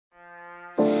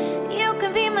You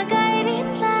can be my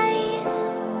guiding light.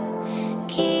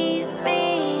 Keep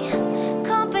me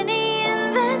company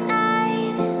in the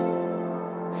night.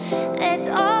 That's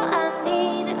all I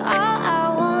need. All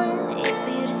I want is for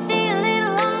you to stay a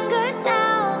little longer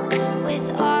now,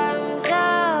 with arms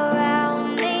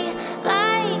around me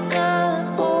like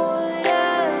a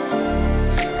border,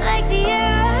 like the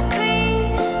air I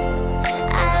breathe.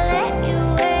 I let you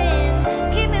in,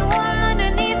 keep me warm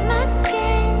underneath my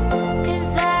skin, 'cause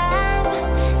I'm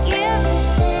giving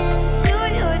into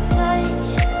your touch.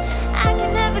 I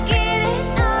can never get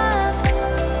enough.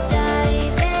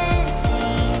 Diving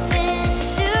deep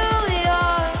into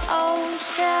your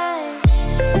ocean.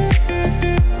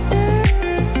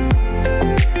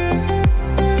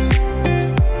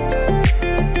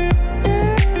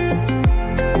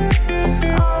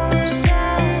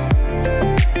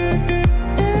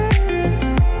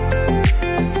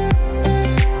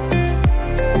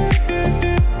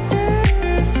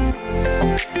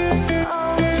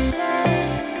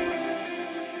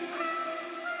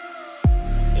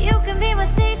 You can be my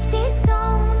safety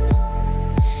zone,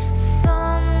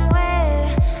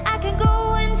 somewhere I can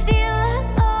go and feel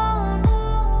alone.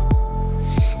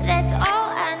 That's all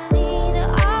I need.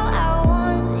 All I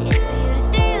want is for you to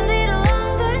stay a little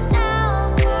longer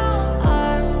now.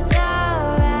 Arms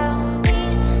around me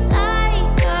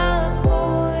like a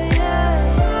border,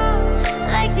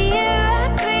 like the air I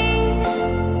breathe.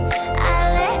 I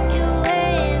let you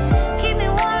in, keep me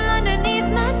warm underneath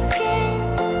my skin,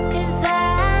 'cause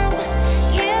I'm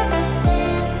giving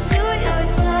into your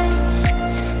touch.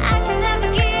 I can never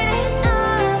get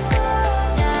enough.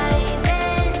 Diving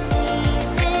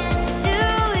deep into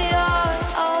your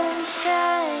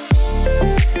ocean.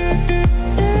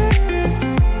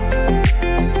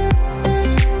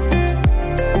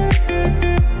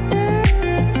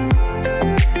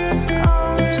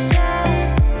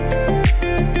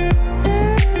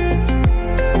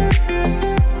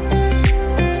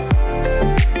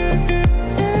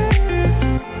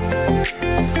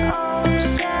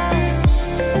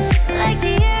 Like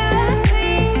the air I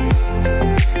breathe,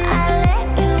 I let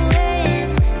you in,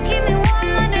 keep me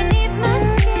warm underneath my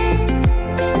skin,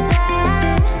 'cause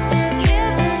I'm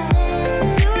giving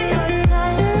into your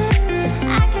touch.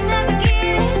 I can never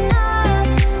get enough.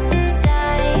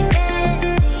 Diving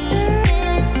deep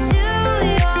into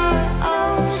your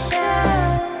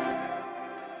ocean.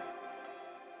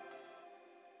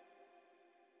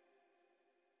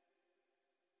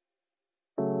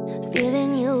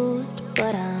 Feeling used,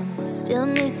 but I'm still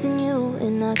missing you,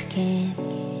 and I can't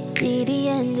see the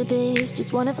end of this.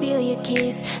 Just wanna feel your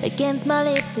kiss against my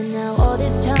lips, and now all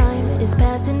this time is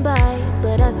passing by,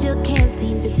 but I still can't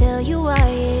seem to tell you why.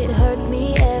 It hurts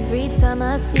me every time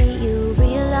I see you,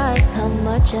 realize how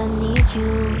much I need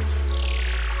you.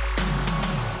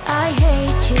 I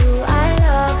hate you, I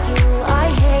love you, I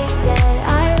hate that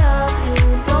I love you.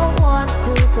 Don't want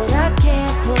to, but I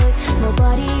can't put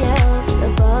nobody else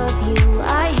above you.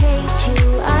 I hate you,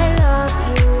 I love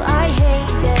you, I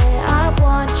hate that I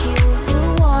want you. You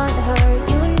want her,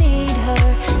 you need her,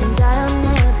 and I'll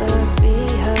never be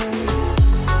her.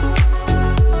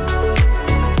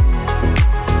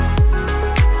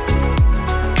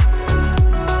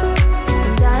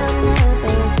 And I'll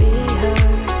never be her.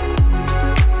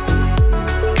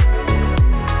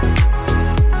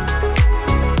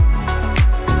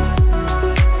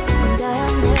 And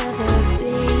I'll never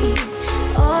be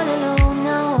all alone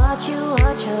now. Watch you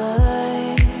watch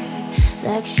her,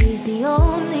 like she's the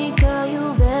only girl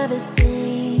you've ever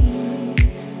seen.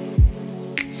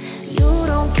 You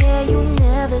don't care, you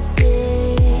never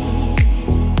did.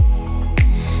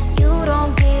 You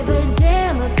don't give a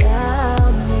damn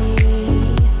about me.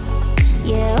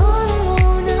 Yeah, all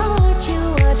alone now. Watch you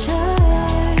watch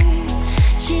her.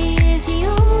 She is the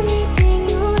only thing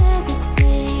you ever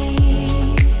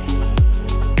see.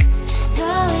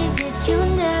 How is it you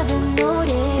never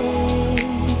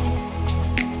noticed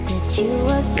that you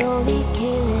are slowly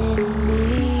killing me?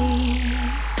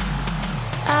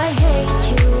 I hate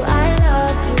you, I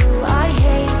love you, I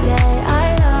hate that I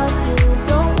love you.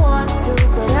 Don't want to,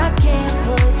 but I can't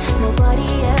put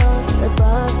nobody else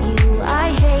above you. I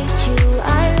hate you,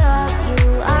 I love you,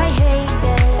 I hate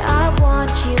that I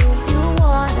want you. You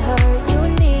want her, you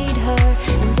need her,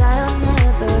 and I'll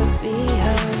never be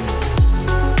her.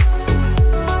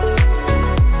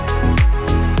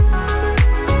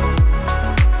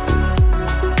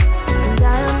 And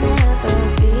I'll never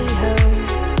be her.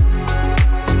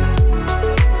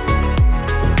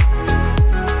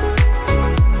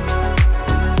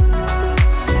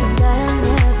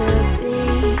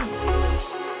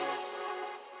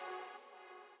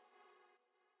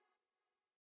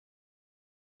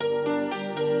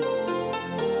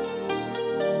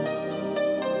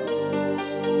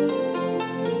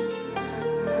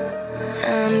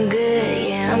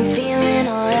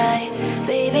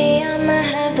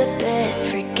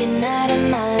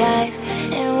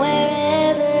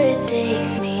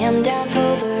 I'm down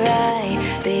for the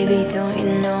ride. Baby, don't you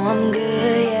know I'm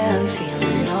good? Yeah, I'm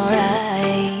feeling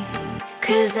alright.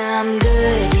 Cause I'm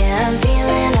good, yeah, I'm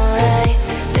feeling alright.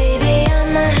 Baby,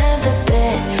 I'ma have the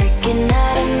best freaking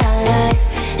night of my life.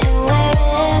 And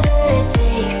wherever it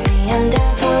takes me, I'm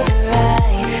down for the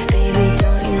ride. Baby,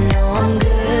 don't you know I'm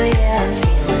good? Yeah, I'm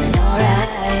feeling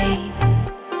alright.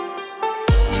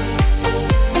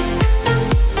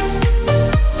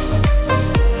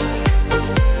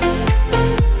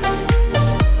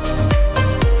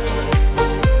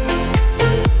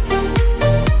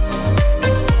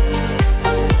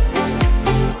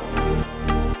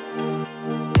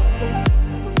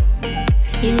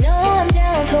 You know I'm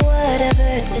down for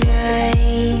whatever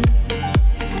tonight.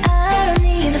 I don't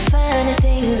need the finer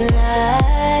things in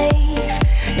life.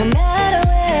 No matter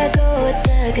where I go, it's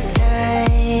a good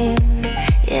time.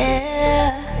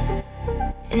 Yeah.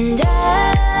 And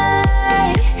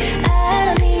I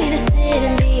don't need to sit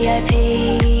in VIP.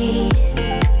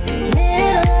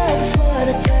 Middle of the floor,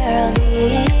 that's where I'll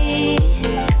be.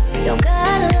 Don't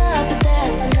got a lot, but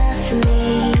that's enough for me.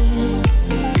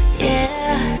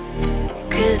 Yeah.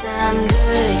 Cause I'm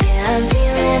good, yeah, I'm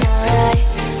feeling alright.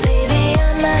 Baby,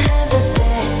 I'ma have the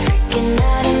best freaking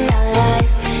night of my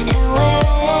life. And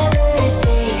wherever it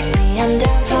takes me, I'm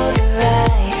down for the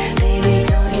ride. Baby,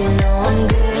 don't you know I'm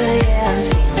good, yeah, I'm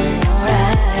feeling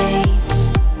alright.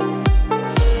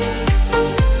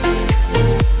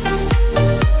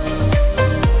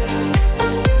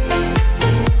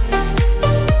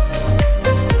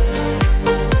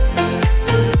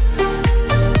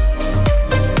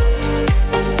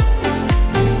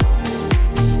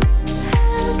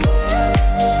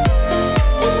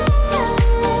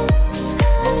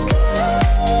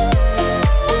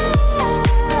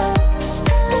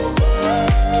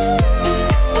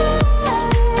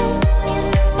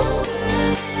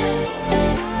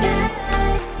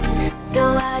 So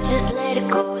I just let it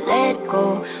go, let it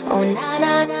go. Oh na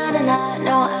na na na na,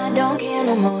 no I don't care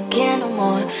no more, care no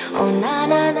more. Oh na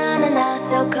na na na na,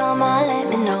 so come on, let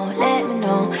me know, let me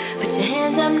know. Put your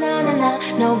hands up, na na na,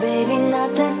 no baby,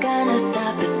 nothing's gonna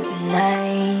stop us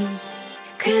tonight.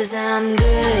 Cause I'm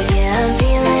good, yeah, I'm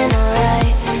feeling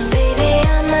alright. Baby,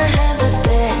 I'ma have the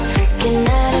best freaking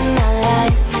night of my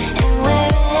life. And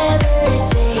wherever it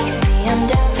takes me, I'm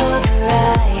down for the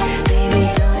ride. Baby,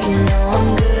 don't you know I'm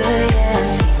good, yeah, I'm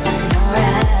feeling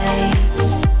alright.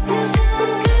 Cause I'm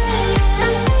good, yeah,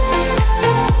 I'm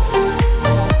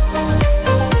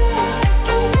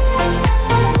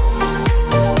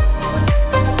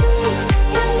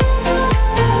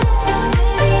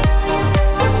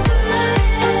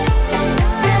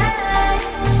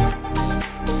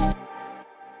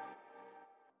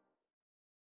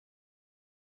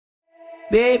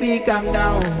Baby, calm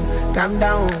down, calm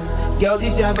down. Girl,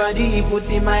 this your body, put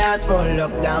in my heart for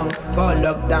lockdown,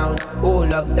 oh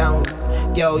lockdown.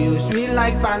 Girl, you sweet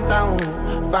like phantom,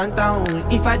 phantom.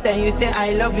 If I tell you say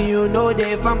I love you, no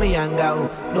day for me younger,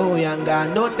 no younger.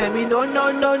 No tell me no,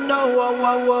 no, no, no. Oh,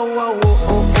 oh, oh, oh,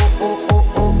 oh, oh, oh,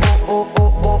 oh, oh, oh,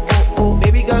 oh, oh, oh.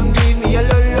 Baby, come give me a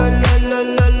lo, lo, lo, lo,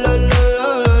 lo, lo,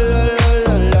 lo.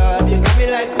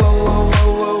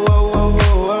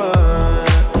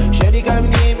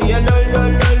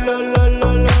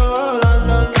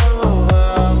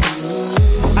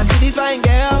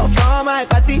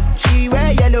 She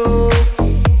wear yellow.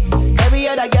 Every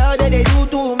other girl that they do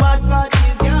too much for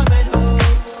this girl mellow.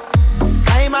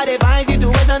 I'm at a fine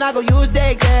situation, I go use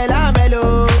the girl, I'm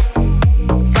mellow.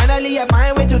 Finally I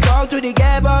find way to talk to the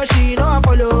girl, but she know I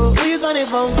follow. Who you gonna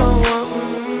phone for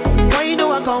one? Why you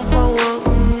know I come for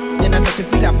one? Then I start to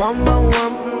feel a bum bum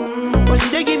one. But she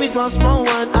they give me small small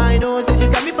one. I know, say she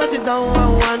said me pass it down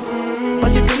one.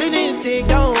 But she feeling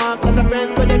insecure one. Cause her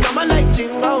friends go they come and like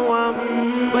chingo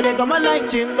one. But they come and like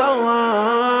chingo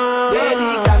one.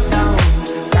 Baby, calm down,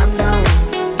 calm down.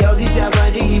 Girl, this your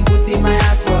body, put in my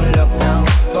heart for lockdown,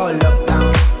 oh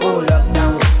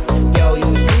lockdown. Girl,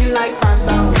 you feel like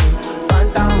phantom,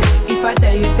 phantom. If I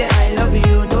tell you say I love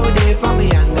you, no day for me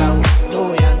younger,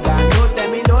 no younger. No tell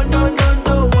me no, no, no,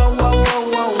 no. Oh, oh,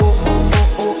 oh, oh, oh,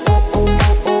 oh, oh, oh,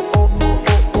 oh, oh, oh,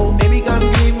 oh, oh. Baby, come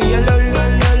give me a lo, lo,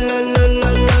 lo, lo, lo,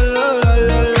 lo, lo, lo,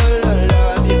 lo, lo, lo.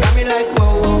 You got me like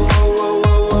whoa, whoa, whoa,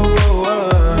 whoa, whoa,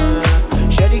 whoa.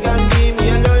 Shawty, come give me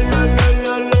a lo, lo, lo,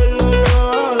 lo, lo,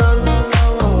 lo, lo,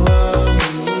 lo, lo.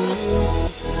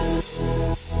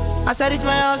 As I reach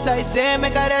my house, I say,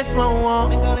 make a rest, my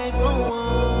one.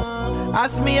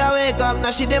 Ask me, I wake up,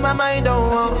 now she did my mind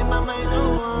on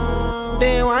one.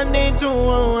 Day one, day two,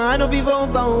 I know Viva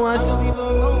go us.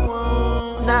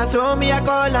 Now so me, I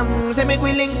call them, say make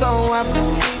we link go up.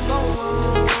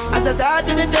 As As I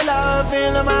started to tell her,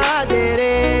 feel on my heart it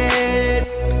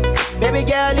is. Baby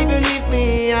girl, if you leave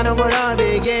me, I don't go down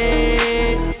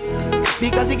again.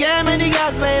 Because you gave me the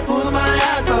gas, may pull my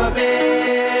heart for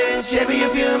pain. Baby, you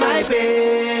feel my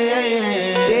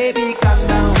pain. Baby, calm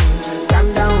down,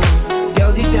 calm down.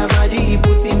 Girl, this your body,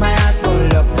 put in my heart for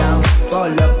lockdown, oh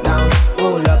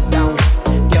lockdown.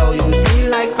 Girl, you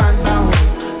feel like phantom,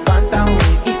 phantom.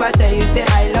 If I tell you, say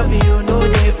I love you, no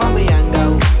day for me, young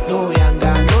girl, no young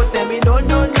girl. No tell me, no,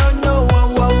 no, no, no.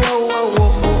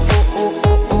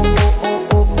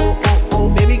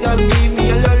 Baby, come give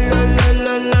me a la la la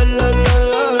la la la la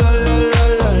la la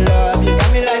la la. You got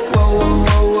me like whoa, whoa,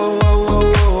 whoa, whoa, whoa,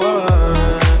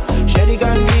 whoa. Shawty,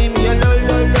 come give me a la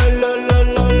la la la la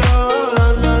la la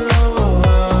la la.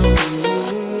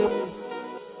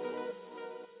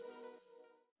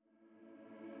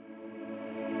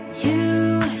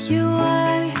 You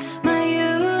are my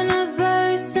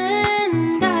universe,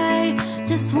 and I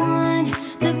just want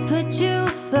to put you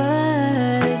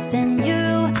first. And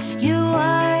you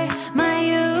are my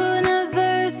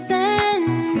universe,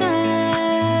 and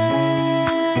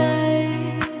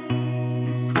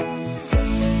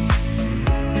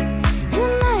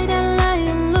tonight I lie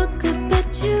and look up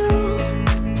at you.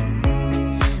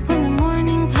 When the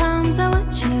morning comes, I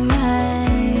watch your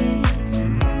eyes.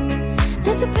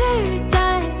 There's a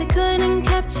paradise I couldn't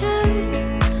capture,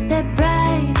 that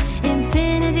bright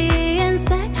infinity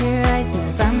inside your eyes.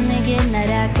 매밤 내게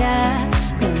날아가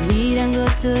꿈이란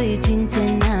것도 잊은 채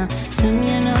나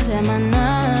수면 오래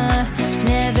만나.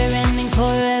 Never ending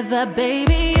forever,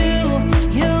 baby.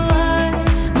 You are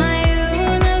my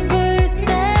universe,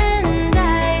 and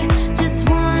I just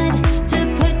want to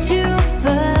put you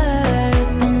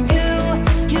first. And you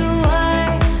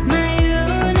are my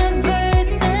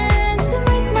universe, and to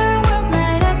make my world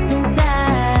light up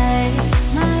inside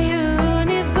my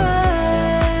universe.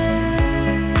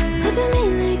 어둠이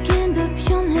내겐 더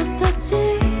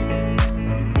변했었지.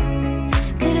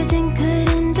 그려진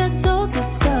그림자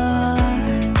속에서.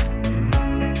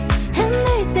 And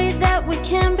they say that we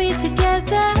can't be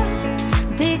together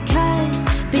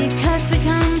because we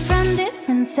come from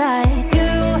different sides.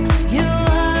 You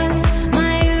are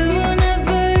my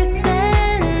universe,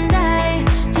 and I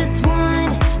just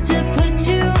want to put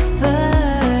you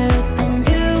first. And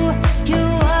you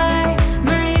are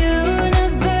my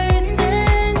universe,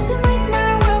 and to make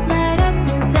my world light up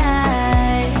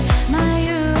inside my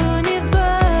universe,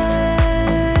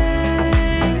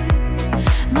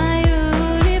 my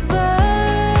universe,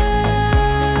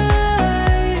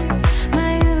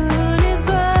 my universe.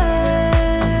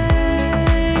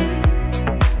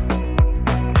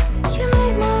 You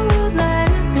make my world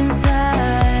light up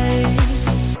inside.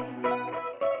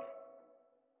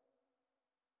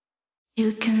 You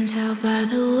can tell by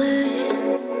the way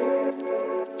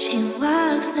she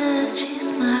walks that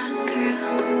she's my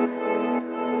girl.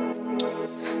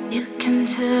 You can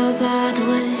tell by the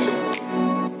way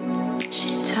she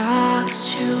talks,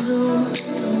 she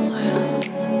rules the world.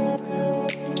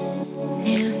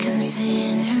 You can see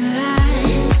in her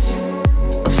eyes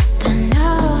that no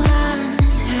one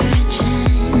is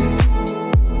hurting.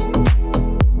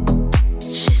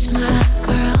 She's my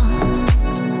girl,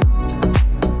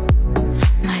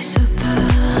 my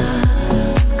Supergirl.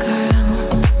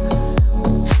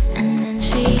 And then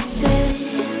she'd say,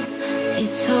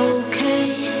 it's okay,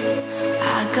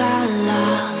 I got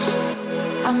lost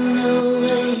on the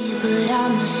way, but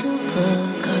I'm a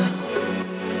Supergirl.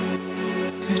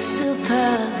 And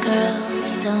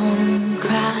Supergirls don't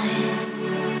cry.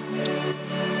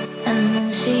 And then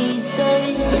she'd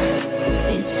say,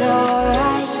 it's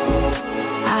alright,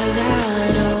 I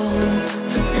got home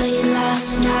late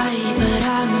last night, but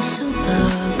I'm a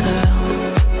Supergirl.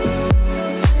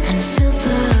 And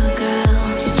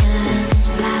Supergirls just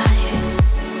fly.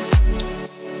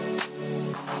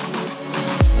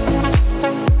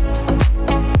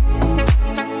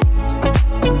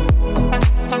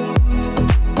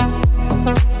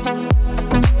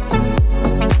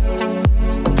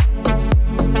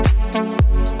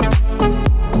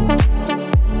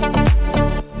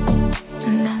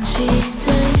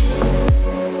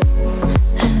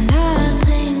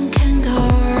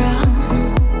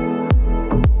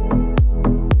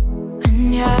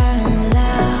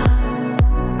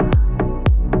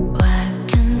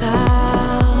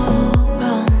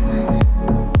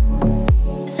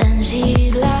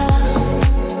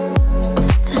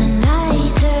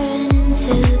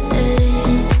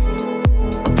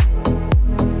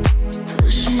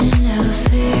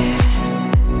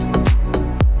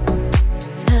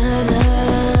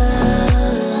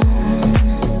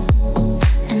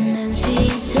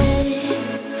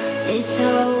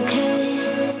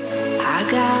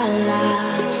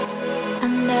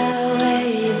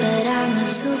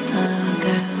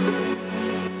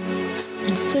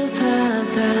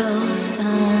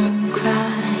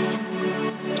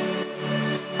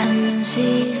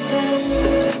 she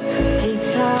said,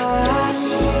 it's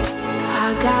alright,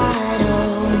 I got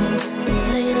home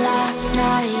late last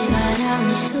night, but I'm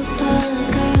a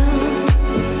supergirl,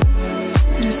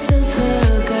 and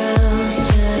supergirls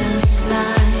just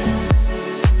fly,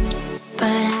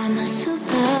 but I'm a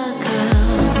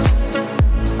supergirl,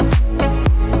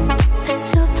 a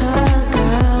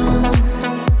supergirl.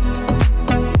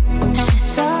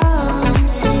 She's all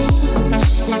seas,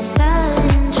 she's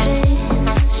spelling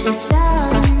trees, she's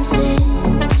selling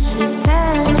seeds, she's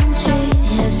spelling trees.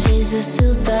 Yeah, she's a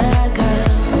supergirl.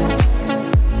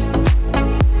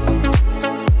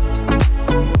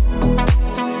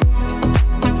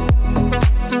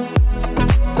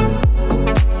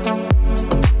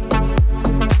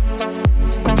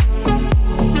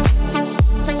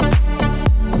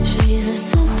 She's a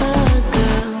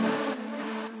supergirl.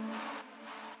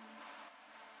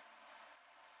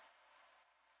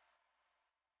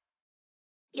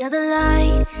 You're the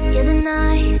light, you're the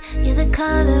night, you're the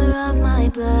color of my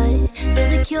blood. You're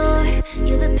the cure,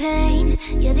 you're the pain,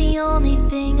 you're the only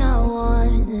thing I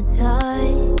wanna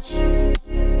touch.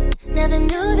 Never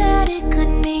knew that it could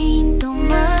mean so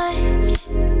much,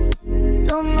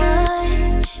 so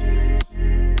much.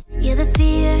 You're the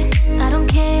fear, I don't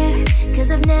care,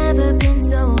 'cause I've never been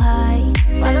so high.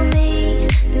 Follow me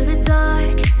through the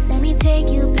dark, let me take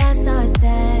you past our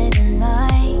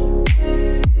satellites.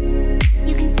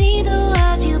 You can see the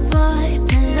world you brought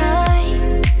to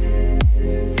life,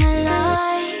 to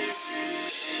life.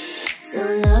 So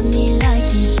love me like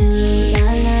you do, la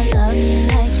la, love me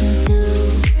like you do.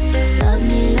 Love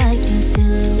me like you do,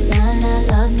 la la,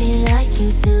 love me like you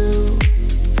do.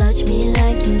 Touch me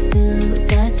like you do,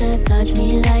 touch me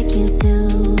like you do.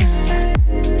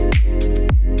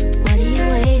 What are you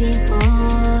waiting for?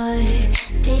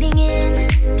 Fading in,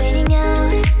 fading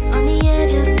out, on the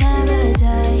edge of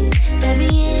paradise.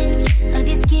 Every inch of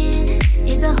your skin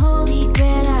is a holy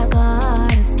grail I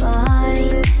gotta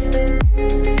find.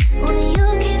 Only you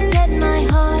can set my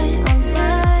heart on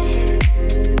fire,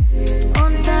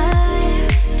 on fire.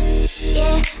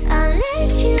 Yeah, I'll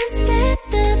let you set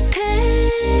the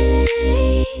pace,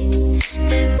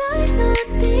 'cause I'm not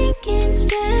thinking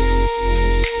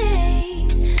straight.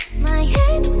 My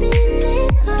head's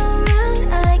spinning around,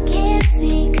 I can't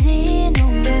see clear no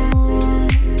more.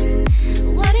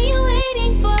 What are you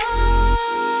waiting for?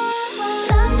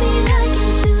 Love me like you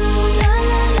do, la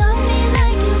la, love me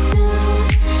like you do.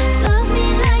 Love me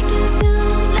like you do,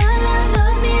 la la,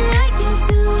 love me like you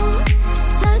do.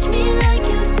 Touch me like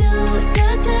you do,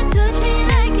 touch me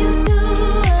like you do.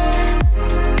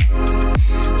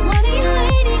 What are you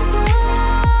waiting for?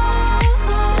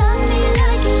 Love me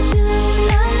like you do,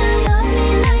 la la, love me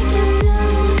like you do.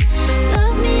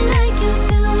 Love me like you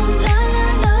do, la la,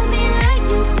 love me like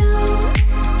you do.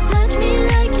 Touch me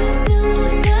like you do,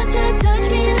 touch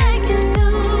me like you do.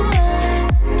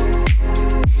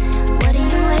 What are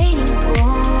you waiting for?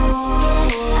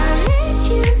 I'll let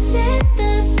you set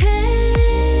the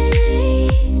pace,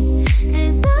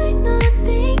 'cause I'm not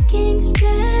thinking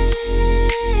straight.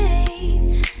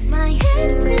 My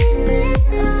head's spinning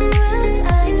around,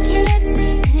 I can't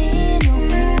see clear no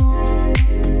more.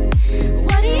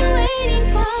 What are you waiting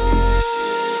for?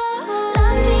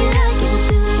 Love me like you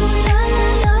do, la la,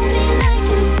 love me like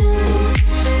you do.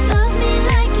 Love me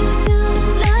like you do,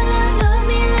 la la, love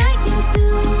me like you do.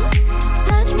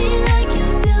 Touch me like you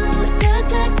do,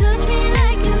 touch me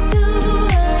like you do.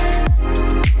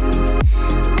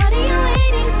 What are you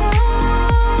waiting for?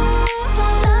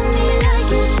 Love me like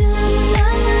you do, la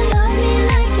la, love me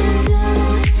like you do.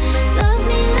 Love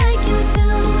me like you do,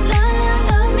 la la,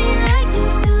 love me like you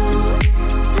do.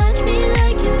 Touch me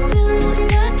like you do,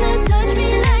 touch me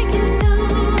like you do.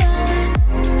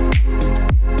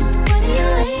 What are you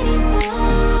waiting for?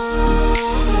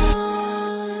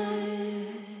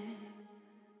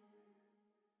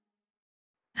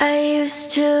 I used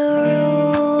to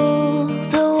rule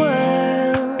the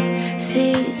world,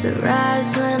 seas would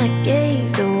rise when I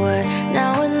gave the word.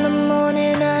 Now in the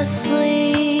morning I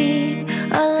sleep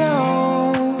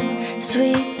alone,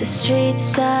 sweep the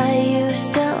streets I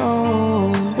used to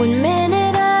own. One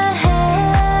minute I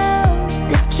held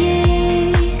the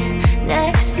key,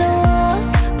 next the walls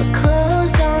were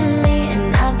closed on me,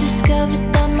 and I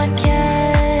discovered that my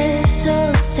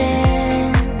castle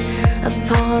stand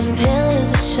upon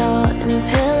pillars of salt and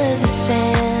pillars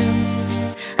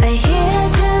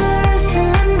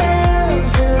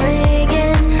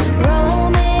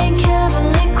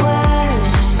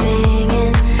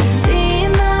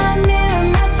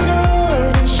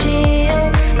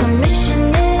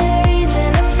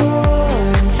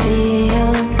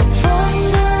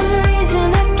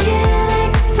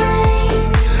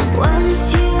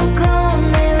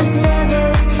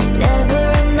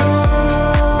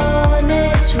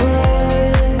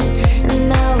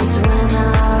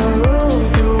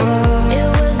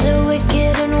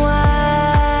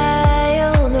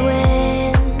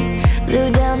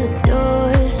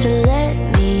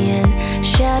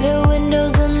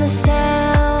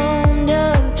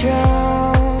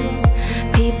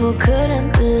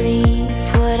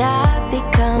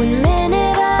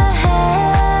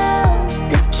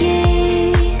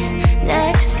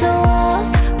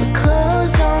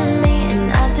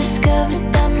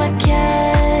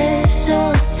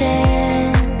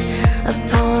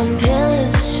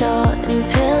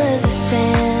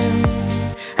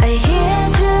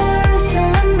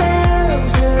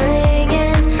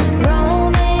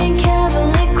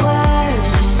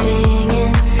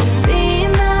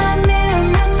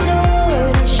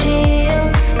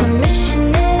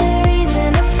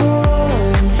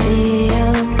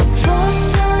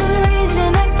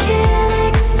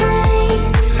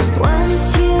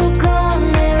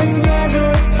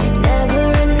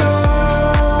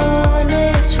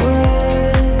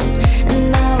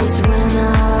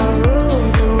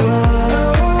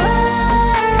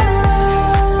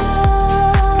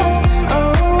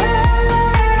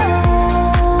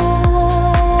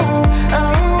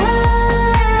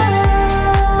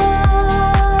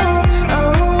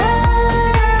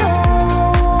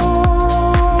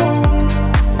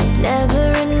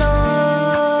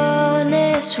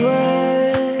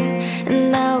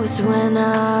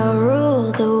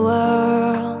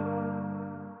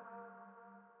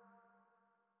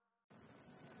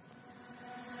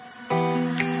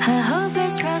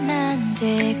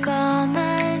romantic all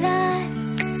my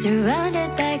life,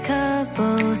 surrounded by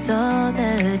couples all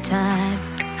the time.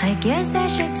 I guess I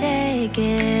should take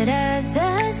it as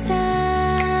a sign.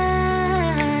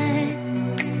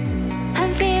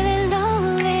 I'm feeling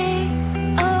lonely.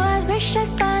 Oh, I wish I'd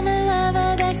find a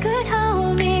lover that could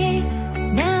hold me.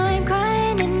 Now I'm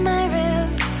crying in my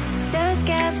room, so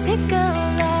skeptical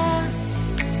of love,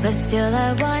 but still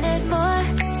I wanted more,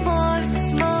 more,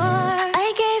 more.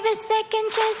 I gave a second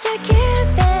chance to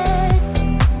Cupid,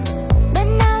 but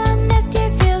now I'm left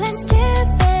here feeling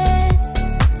stupid.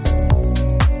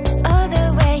 Oh, the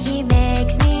way he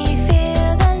makes me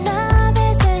feel that love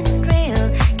isn't real.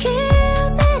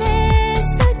 Cupid is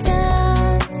so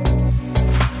dumb.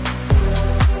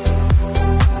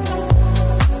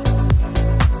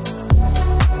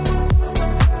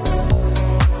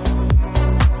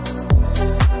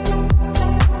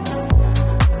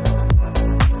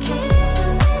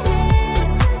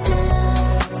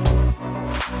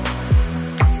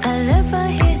 I look for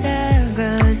his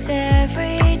arrows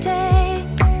every day.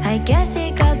 I guess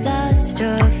he got lost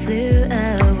or flew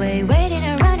away. Waiting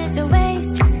around is a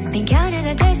waste. Been counting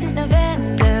the days since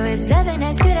November. Is loving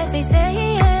as good as they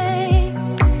say?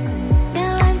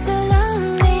 Now I'm so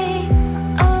lonely.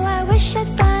 Oh, I wish I'd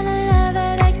find a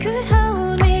lover that could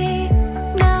hold me.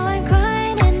 Now I'm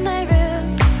crying in my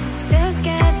room, so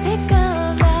skeptical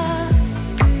of love,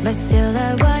 but still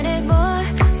I wanted more,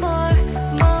 more,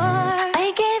 more.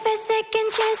 I gave a second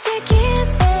chance to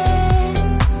Cupid,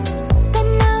 but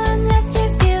now I'm left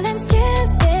here feeling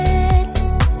stupid.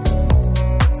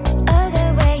 Oh, the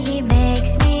way he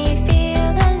makes me feel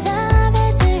that love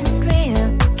isn't real.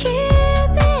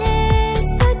 Cupid is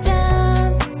so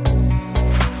dumb.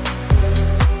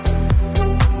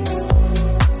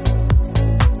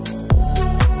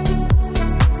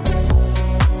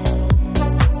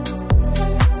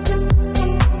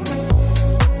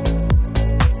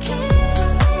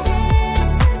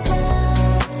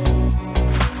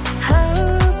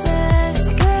 Hopeless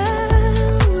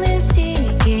girl is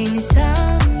seeking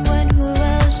someone who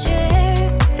will share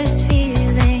this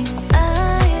feeling.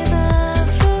 I'm a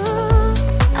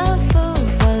fool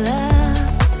for love,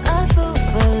 a fool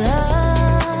for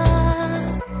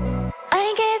love. I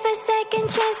gave a second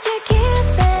chance to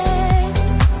Cupid,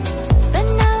 but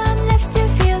now I'm left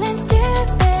here feeling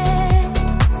stupid.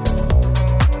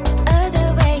 Oh, the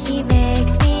way he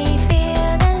makes me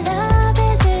feel that love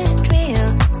isn't real.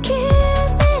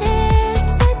 Cupid is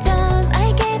so dumb. I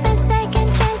gave a second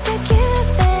chance to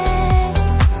Cupid,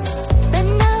 but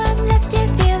now I'm left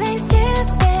here feeling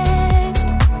stupid.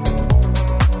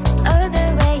 Oh, the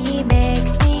way he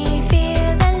makes me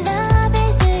feel that love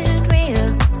isn't real.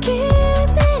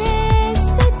 Cupid is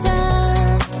so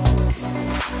dumb.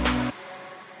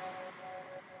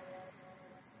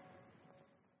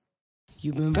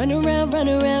 You've been running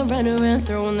around,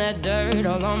 throwing that dirt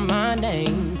all on my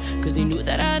name. Cause he knew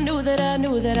that I knew that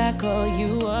I'd call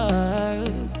you up.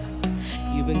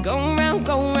 You've been going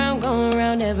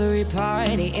around every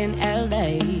party in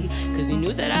LA. Cause he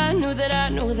knew that I knew that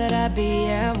I'd be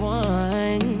at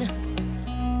one.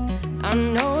 I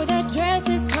know that dress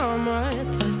is karma,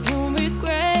 perfume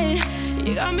regret.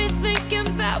 You got me thinking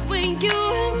about when you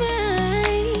were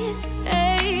mine,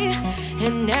 hey.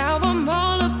 And now I'm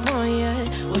all upon you,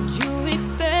 what you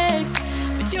expect?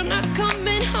 But you're not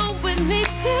coming home with me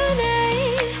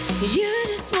tonight. You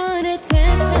just want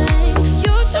attention,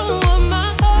 you don't want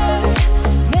my heart.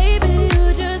 Maybe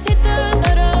you just hate the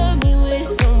thought of me with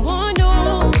someone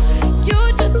new. You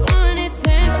just want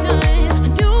attention, I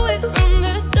knew it from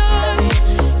the start.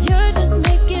 You're just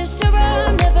making sure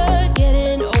I'm never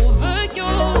getting over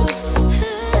you.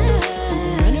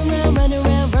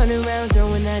 Run around,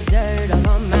 throwing that dirt all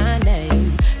on my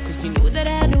name. Cause you knew that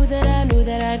I knew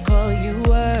that I'd call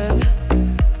you up.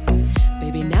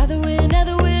 Baby, now that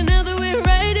we're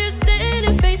right here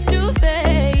standing face to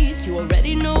face, you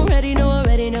already know that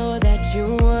you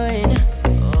won.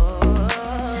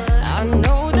 I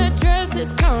know that dress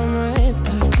is karma,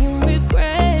 perfume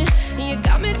regret. And you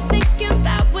got me thinking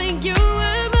about when you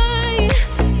were mine,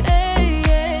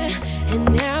 yeah. And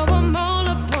now I'm all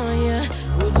upon you,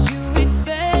 what you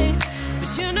expect? But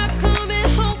you're not coming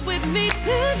home with me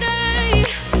tonight.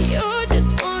 You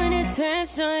just want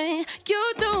attention,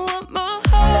 you don't want my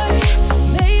heart.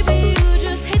 Maybe you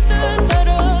just hate the thought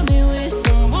of me with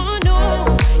someone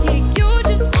new. Yeah, you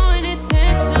just want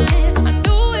attention, I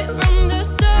knew it from the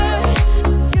start.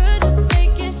 You're just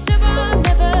making sure I'm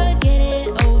never getting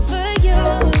over you.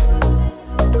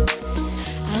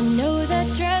 I know that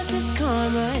dress is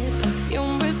karma,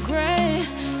 perfume regret.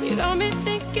 You got me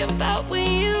thinking about when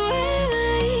you were mine.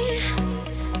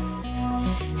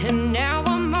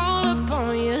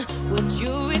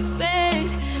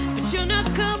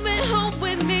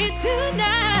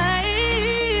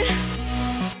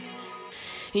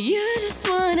 You just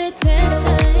want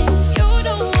attention. You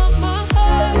don't want my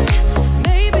heart.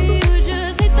 Maybe you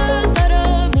just hate the thought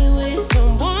of me with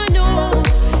someone new.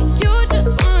 You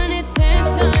just want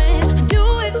attention. Do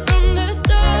it from the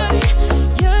start.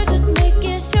 You're just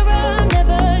making sure I'm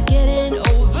never getting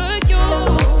over you.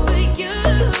 Over you.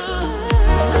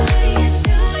 What are you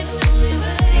doing to me?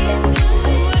 What are you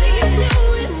doing? What are you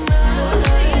doing now?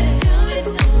 What are you doing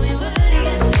to me? What are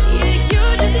you doing? Yeah, you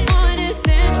just want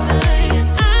attention.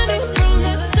 I knew from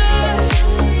the start.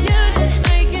 You're just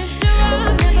making sure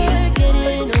I'm never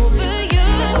getting over you.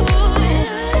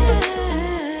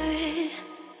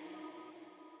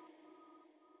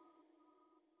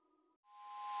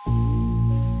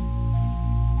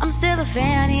 I'm still a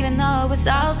fan even though it was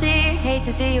salty. Hate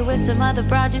to see you with some other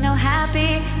broad, you know,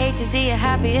 happy. Hate to see you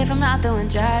happy if I'm not the one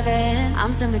driving.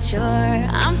 I'm so mature,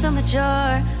 I'm so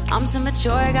mature, I'm so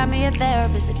mature. Got me a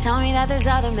therapist to tell me that there's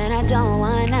other men I don't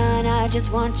want none. I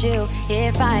just want you.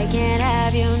 If I can't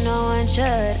have you, no one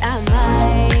should. I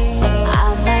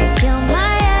might kill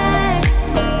my ex.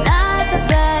 Not the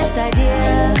best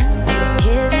idea.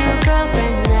 His new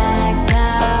girlfriend's next.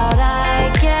 How'd I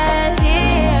get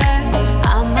here?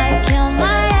 I might kill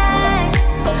my ex.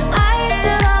 I used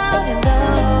to love him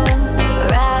though.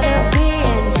 Rather be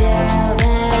in jail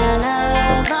than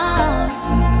alone.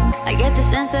 I get the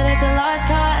sense that it's a lost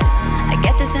cause. I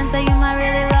get the sense that you might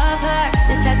really love her.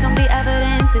 This text gon' be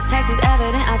evidence. This text is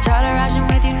evident. I try to ration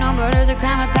with you, no murders or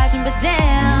crime or passion, but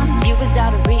damn, you was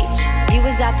out of reach. You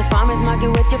was at the farmer's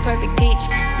market with your perfect peach.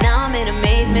 Now I'm in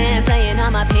amazement, playing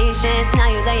on my patience.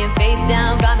 Now you're laying face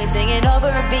down, got me singing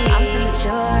over a beat. I'm so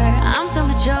mature, I'm so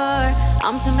mature,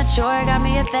 I'm so mature. Got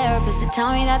me a therapist to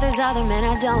tell me that there's other men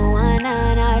I don't want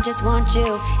none. I just want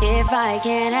you. If I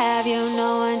can't have you,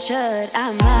 no one should.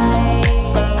 I might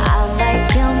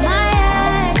kill my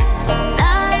ex.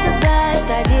 Not the best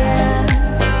idea.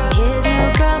 His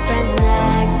new girlfriend's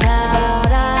next.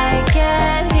 How'd I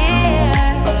get here?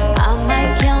 I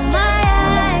might kill my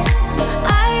ex.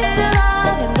 I used to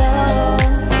love him though.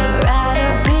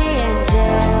 Rather be in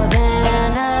jail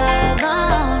than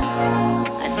alone.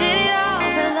 I did it all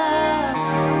for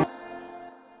love.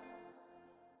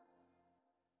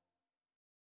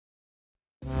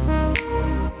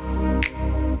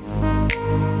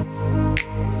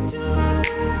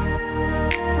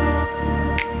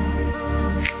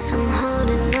 I'm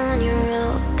holding on your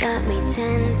rope, got me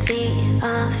 10 feet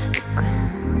off the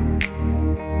ground.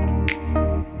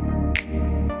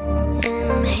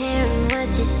 And I'm hearing what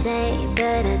you say,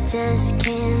 but I just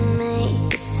can't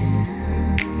make a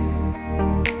sound.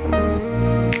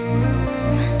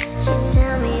 You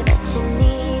tell me that you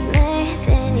need me,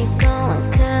 then you go and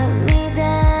cut me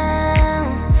down.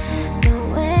 No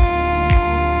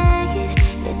wait,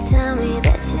 you tell me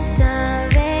that you're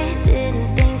sorry, didn't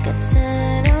think I'd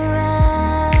turn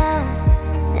around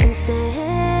and say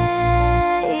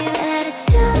that it's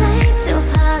too late to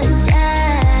apologize.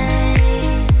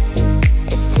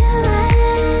 It's too late.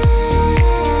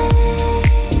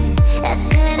 I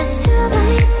said it's too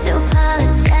late to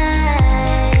apologize.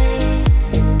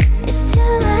 It's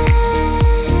too late.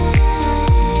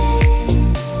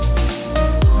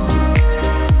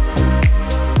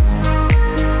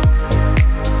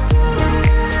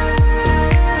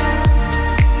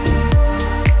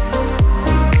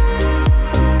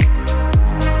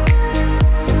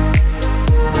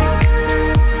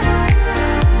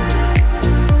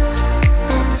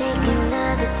 I take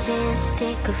another chance,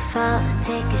 take a fall,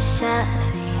 take a shot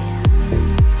for you.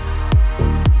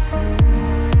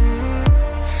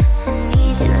 I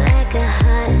need you like a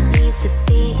heart needs a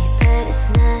beat, but it's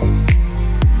nothing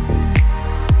new.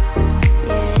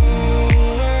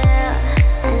 Yeah,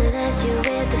 I loved you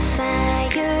with the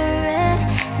fire red,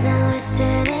 now it's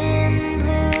turning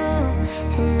blue.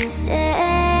 And you say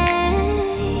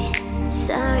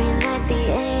sorry like the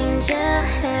angel,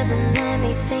 heaven let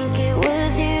me think it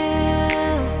was you.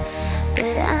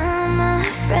 But I'm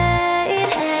afraid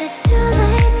that it's too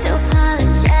late to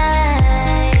apologize.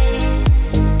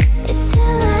 It's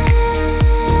too late.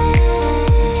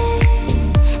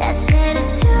 I said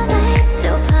it's too late to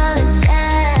apologize.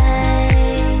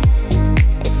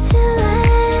 It's too late.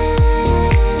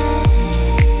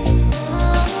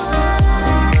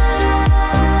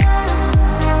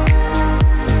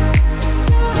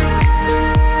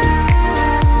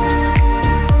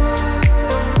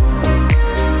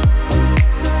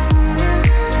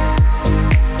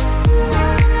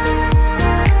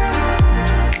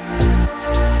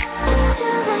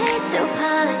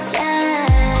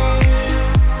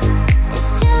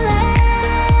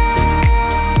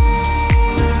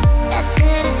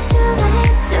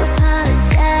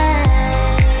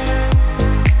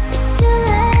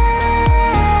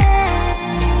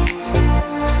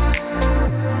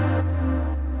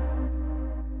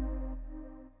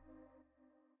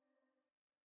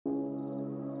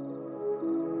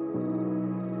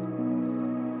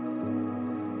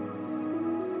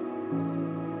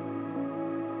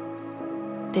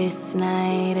 This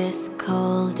night is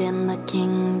cold in the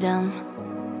kingdom.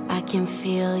 I can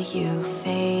feel you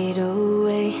fade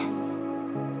away.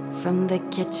 From the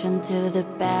kitchen to the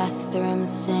bathroom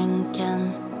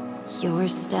sinking, your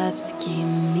steps keep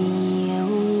me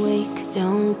awake.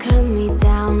 Don't cut me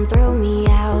down, throw me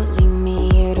out, leave me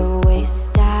here to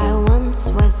waste. I once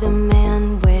was a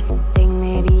man with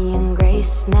dignity and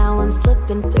grace. Now I'm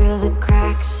slipping through the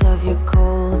cracks of your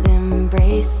cold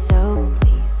embrace. So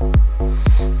please,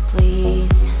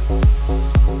 please,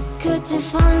 could you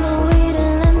find a way to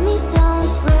let me down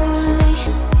slowly?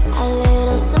 A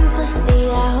little sympathy,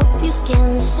 I hope you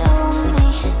can show me.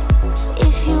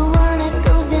 If you wanna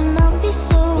go, then I'll be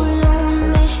so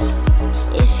lonely.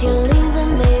 If you're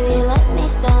leaving, baby, let me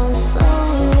down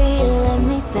slowly. Let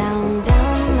me down,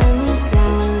 down, let me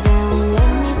down, down,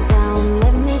 let me down,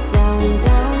 let me down,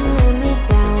 down, let me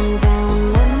down,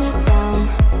 down, let me down.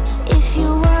 If you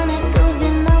wanna go,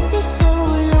 then I'll be so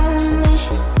lonely.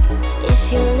 If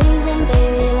you're leaving,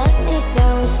 baby, let me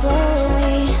down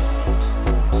slowly.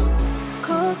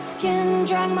 Cold skin,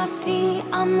 drag my feet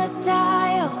on the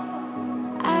dial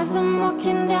as I'm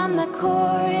walking down the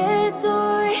corridor.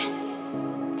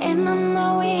 And I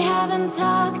know we haven't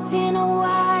talked in a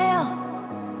while,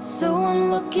 so I'm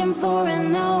looking for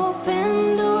an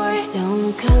open door.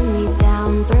 Don't cut me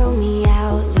down, throw me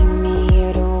out, leave me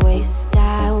here to waste.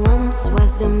 I once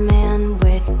was a man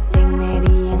with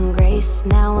dignity and grace.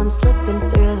 Now I'm slipping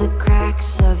through the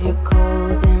cracks of your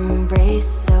cold embrace.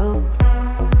 So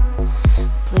please,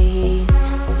 please,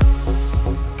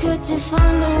 could you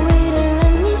find a way to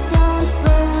let me down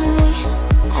slowly?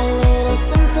 A little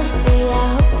sympathy, I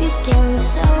hope you can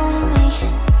show me.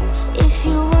 If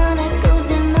you wanna go,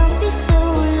 then I'll be so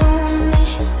lonely.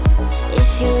 If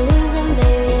you're leaving,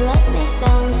 baby, let me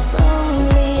down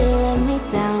slowly. Let me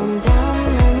down, down,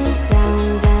 let me down,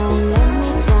 down, let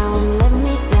me down, let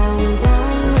me down,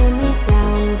 down, let me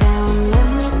down, down, let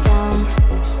me down.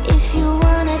 If you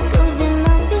wanna go, then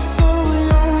I'll be so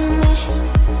lonely.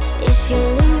 If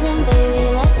you're leaving, baby,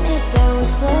 let me down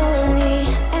slowly.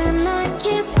 And I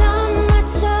can't stop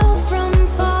myself from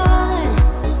falling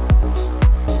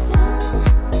down,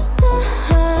 down.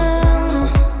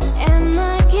 And I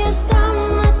can't stop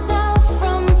myself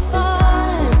from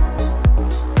falling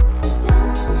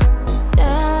down,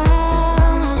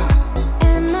 down.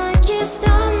 And I can't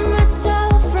stop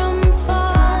myself from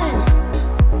falling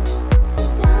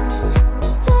down,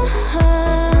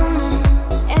 down.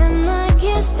 And I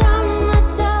can't stop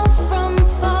myself from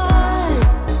falling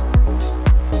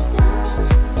down,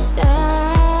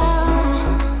 down.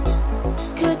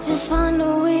 Could you find a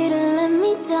way to let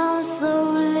me down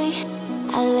slowly?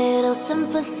 A little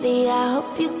sympathy, I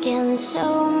hope you can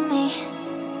show me.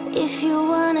 If you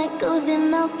wanna go,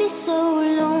 then I'll be so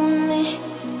lonely.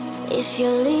 If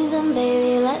you're leaving,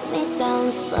 baby, let me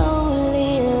down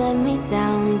slowly. Let me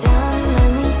down, down,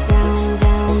 let me down,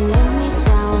 down, let me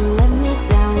down, let me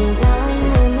down, down,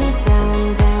 let me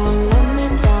down, down, let me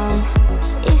down.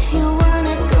 If you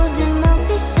wanna go, then I'll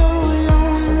be so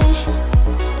lonely.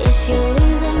 If you're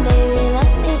leaving, baby,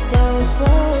 let me down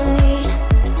slowly.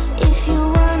 If you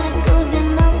wanna go, then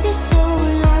I'll be so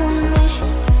lonely.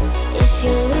 If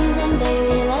you're leaving,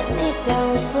 baby, let me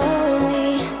down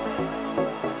slowly.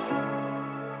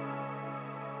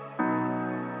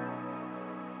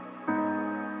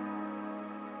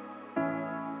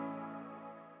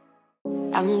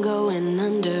 I'm going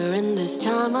under, and this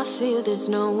time I feel there's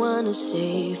no one to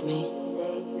save me.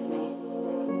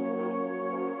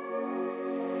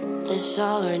 This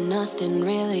all or nothing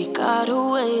really got a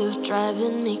way of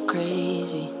driving me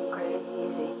crazy.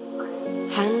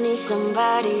 I need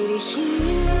somebody to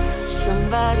hear,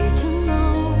 somebody to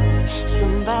know,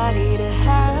 somebody to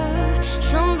have,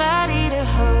 somebody to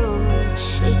hold.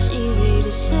 It's easy to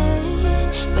say,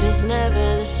 but it's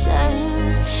never the same.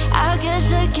 I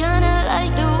guess I kinda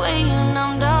like the way you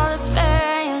numbed all the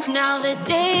pain. Now the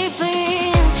day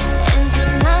bleeds into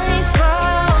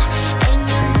nightfall, and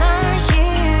you're not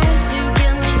here to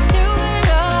get me through it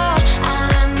all. I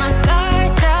let my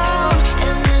guard down,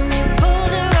 and then you pulled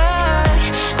the rug.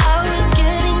 I was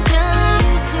getting kinda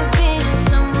used to being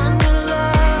someone you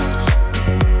loved.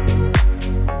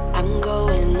 I'm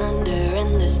going under,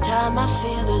 and this time I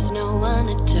feel there's no one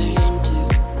to turn to.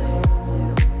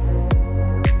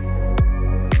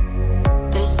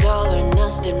 This all or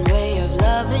nothing way of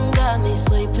loving got me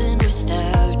sleeping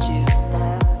without you.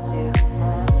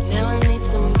 Now I need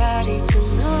somebody to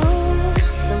know,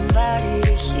 somebody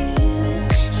to hear,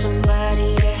 somebody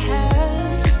to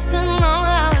have, just to know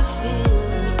how it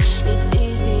feels. It's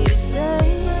easy to say,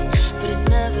 but it's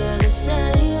never the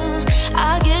same.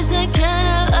 I guess I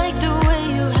kinda like the way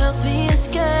you helped me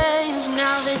escape.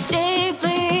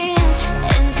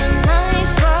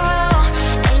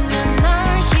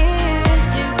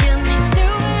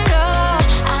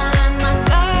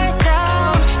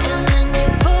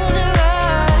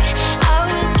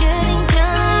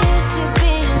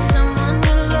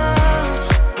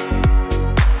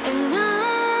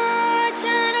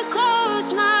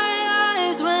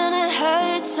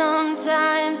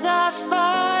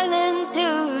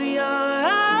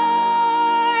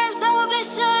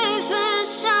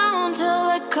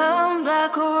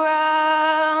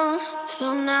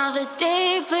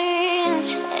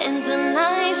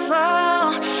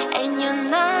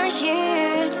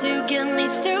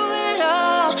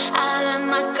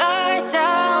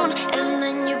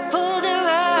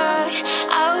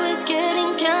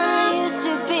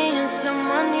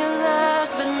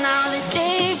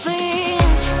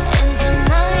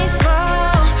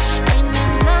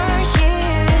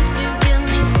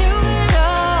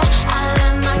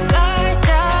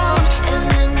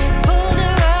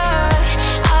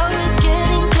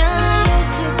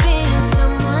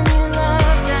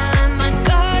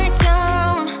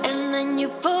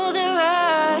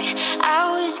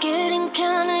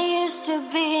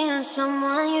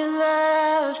 someone you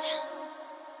loved.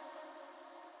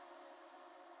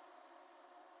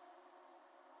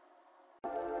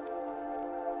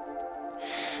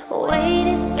 Wait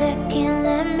a second,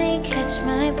 let me catch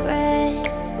my breath.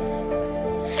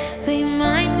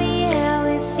 Remind me how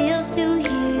it feels to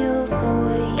hear your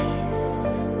voice.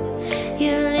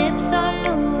 Your lips are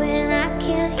moving, I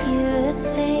can't hear a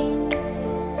thing.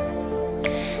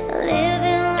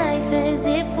 Living life as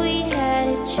if we had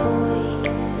a choice.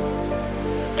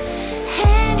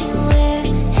 Anywhere,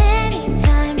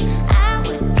 anytime, I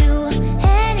would do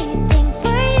anything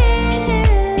for you.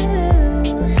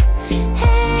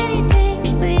 Anything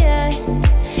for you.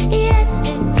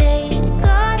 Yesterday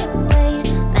got away,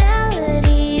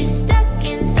 melodies stuck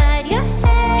inside your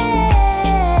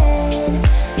head.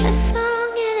 A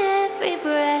song in every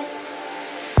breath.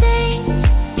 Sing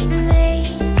me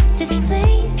to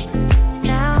sleep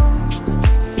now.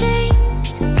 Sing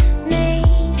me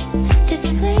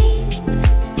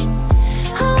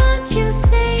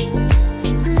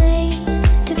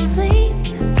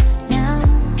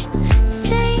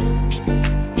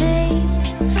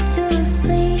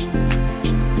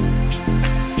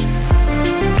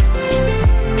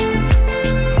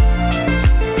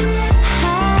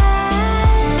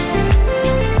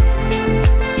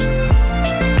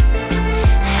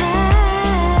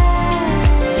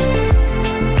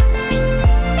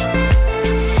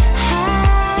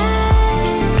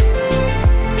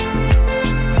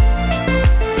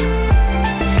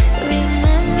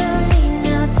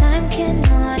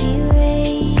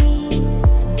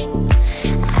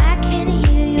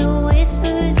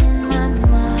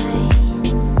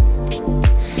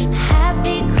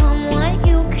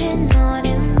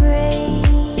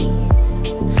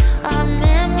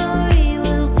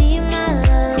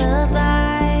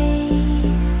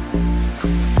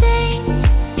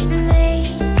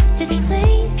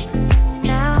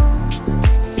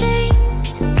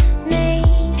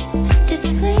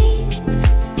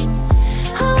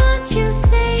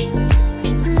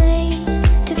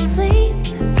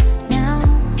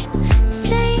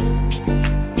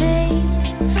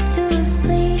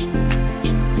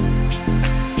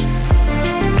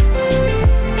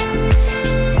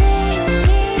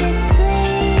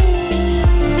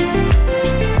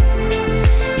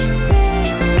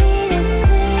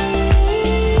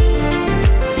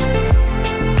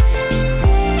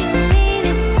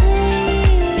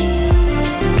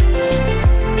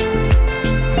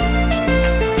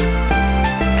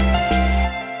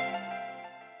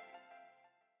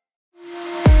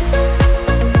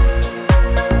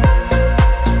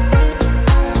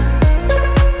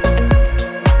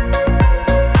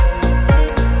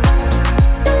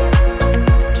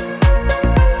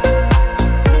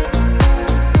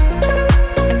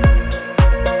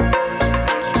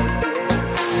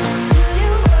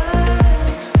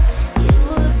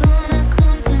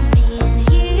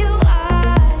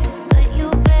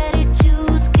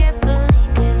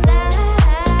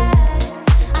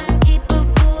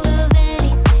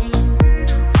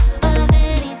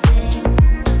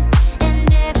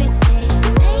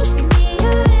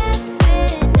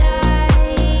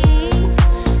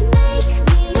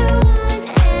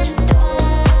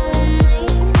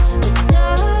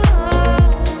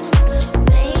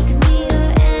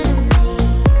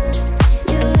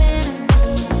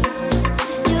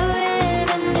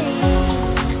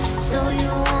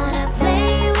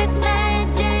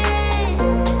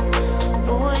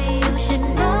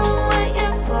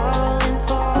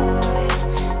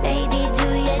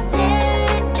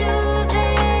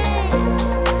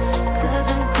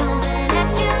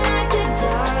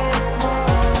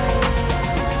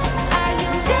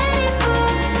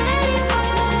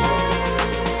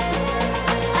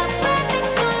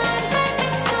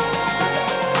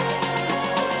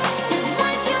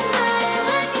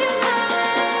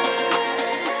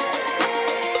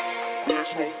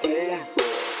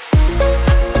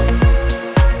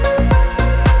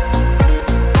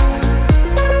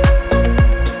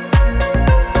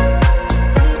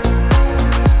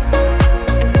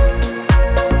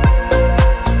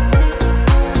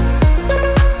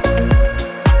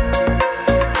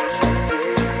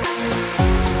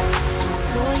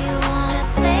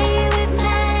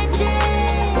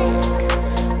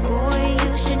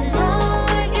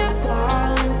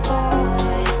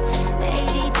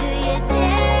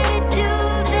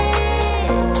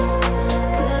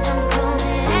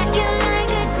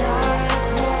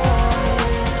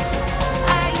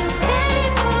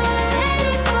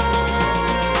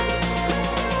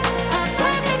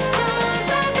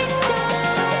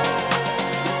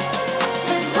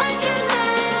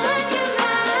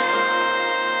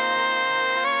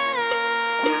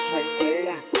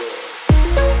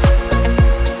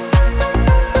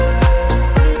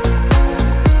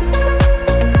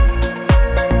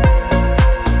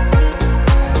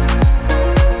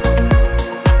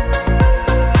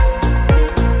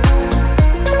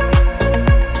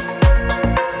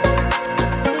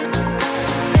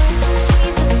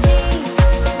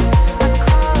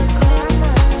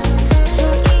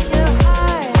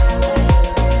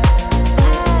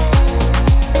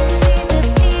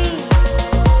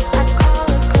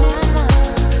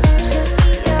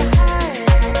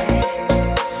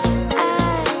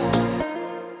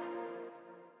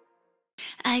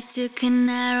took an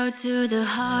arrow to the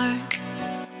heart.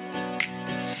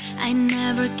 I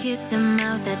never kissed a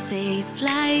mouth that tastes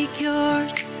like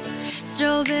yours.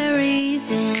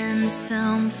 Strawberries and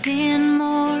something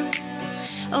more.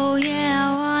 Oh yeah, I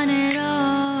want it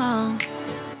all.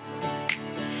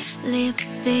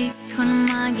 Lipstick on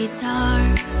my guitar.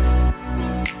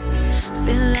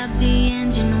 Fill up the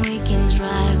engine, we can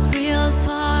drive real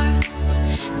far.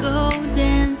 Go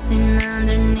dancing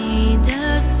underneath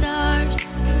the stars.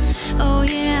 Oh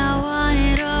yeah, I want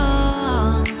it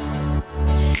all.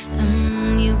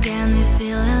 You got me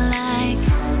feeling like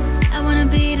I wanna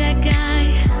be that guy.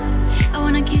 I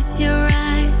wanna kiss your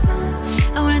eyes.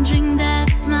 I wanna drink that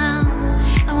smile.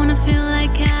 I wanna feel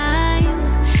like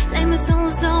my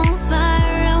soul's on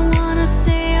fire. I wanna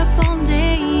stay up all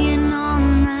day and all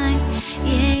night.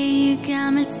 Yeah, you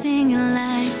got me singing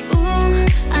like, ooh,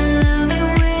 I love you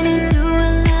when you do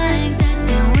it like that.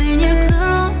 Then when you're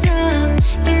close up,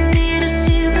 give me the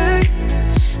shivers.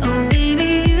 Oh baby,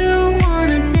 you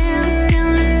wanna dance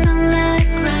till the sunlight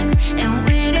cracks. And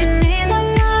when they say the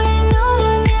party's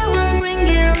over, they will bring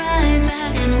it right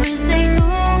back. And we'll say,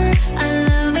 ooh, I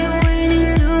love you when you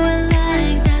do it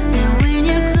like that. Then when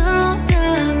you're close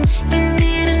up, give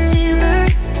me the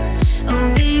shivers. Oh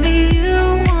baby, you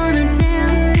wanna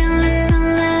dance till the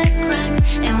sunlight cracks.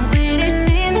 And when they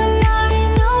say the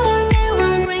party's over, they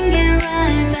will bring it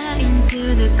right back. Into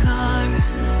the car,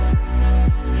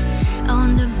 on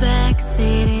the back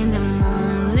seat in the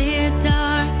moonlit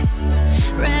dark.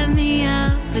 Wrap me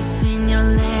up between your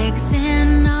legs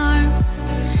and arms.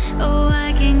 Oh,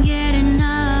 I can't get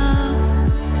enough.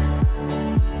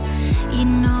 You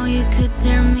know you could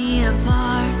tear me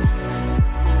apart.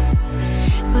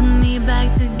 Put me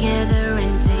back together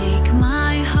and take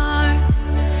my heart.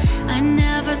 I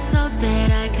never thought that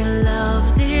I could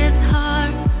love this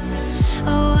hard.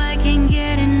 Oh, I can't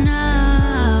get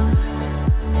enough.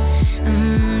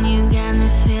 You got me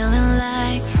feeling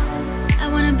like I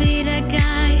wanna be that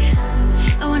guy.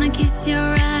 I wanna kiss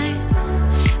your eyes.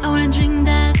 I wanna drink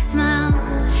that smile.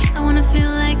 I wanna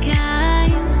feel like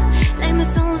my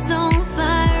soul's on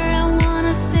fire. I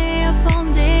wanna stay up all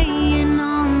day and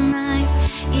all night.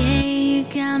 Yeah, you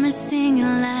got me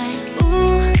singing like,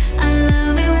 ooh, I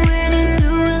love it when you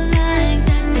do it like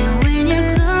that. Then when you're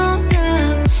close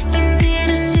up, give me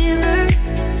the shivers.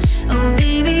 Oh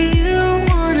baby, you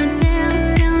wanna dance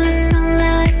till the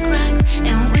sunlight cracks.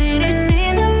 And when they say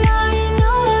the party's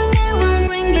over, they will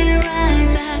bring it right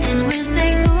back. And we'll say,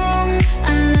 ooh,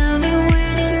 I love it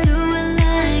when you do it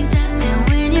like that. Then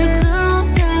when you're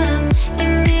close up,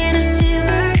 give me the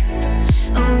shivers.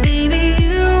 Oh baby,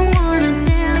 you wanna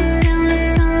dance till the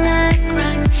sunlight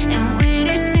cracks. And when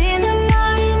they say the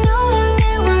party's over,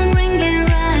 they will bring it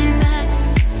right back.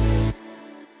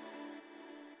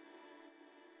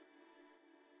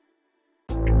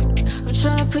 I'm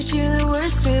tryna push you in the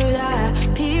worst mood.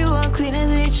 P1 cleaning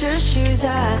the church shoes.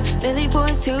 Belly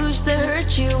boys too, just to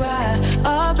hurt you.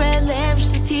 All red lamp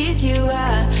just to tease you.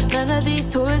 None of these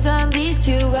toys on lease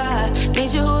to.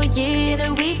 Made your whole year in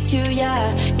a week too.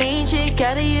 Main chick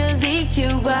out of your league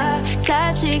too.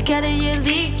 Side chick out of your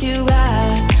league too.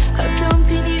 House so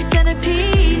empty, need a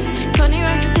centerpiece. 20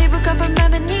 racks of tape cut from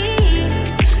ebony.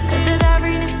 Cut that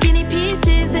ivory into skinny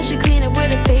pieces. Then she clean it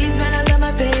with her face. Man, I love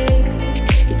my babe.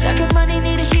 You talking money,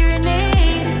 need a hearing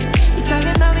aid. You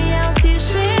talking about me, I don't see a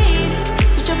shade.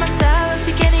 Switch up my style, let's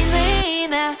take any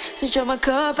lane. Switch up my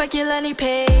cup, I can let me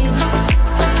pay.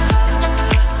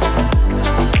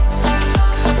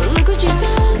 Look what you've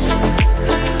done.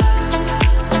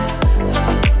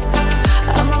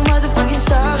 I'm a motherfucking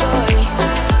star boy.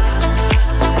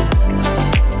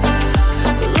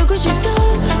 Look what you've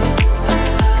done.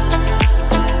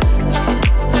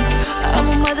 I'm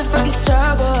a motherfucking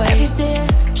star boy. Every day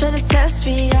try to test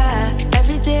me,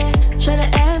 every day try to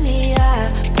end me,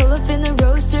 pull up in the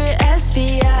roadster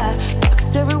SV,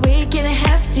 pockets overweight, getting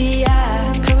hefty,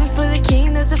 coming for the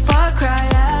king, that's a far cry,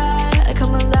 I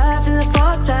come alive in the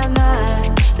fall time,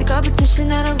 the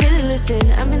competition, I don't really listen,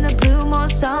 I'm in the blue mall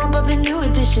song, but a new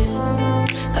edition,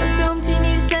 house so empty,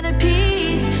 need a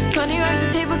centerpiece, 20 racks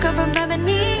of table cut from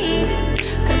ebony,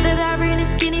 cut that ivory into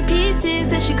skinny pieces,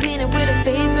 then she clean it with her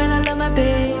face, man, I love my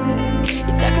babe.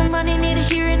 You talking money, need a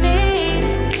hearing aid.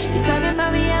 You talking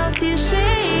about me, I don't see a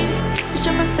shade. Switch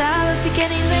up my style, let's take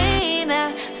any lane.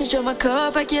 Switch up my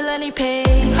cup, I can let me pay.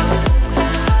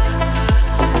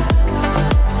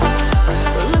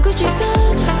 Look what you've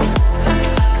done.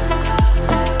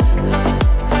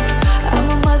 I'm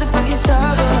a motherfucking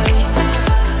star boy.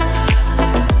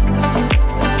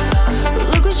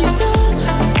 Look what you've done.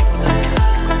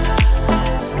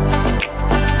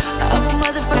 I'm a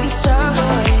motherfucking star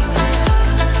boy.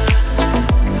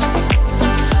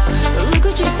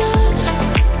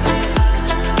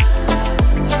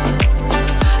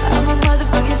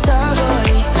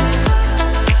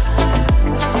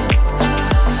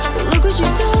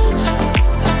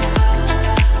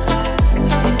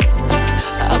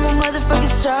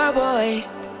 star boy.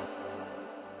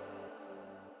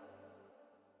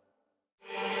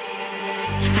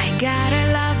 I got a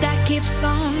love that keeps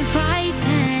on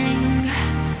fighting.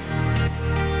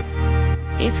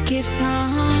 It keeps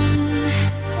on.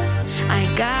 I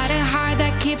got a heart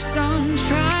that keeps on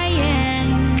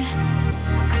trying.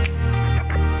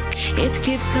 It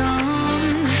keeps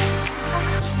on.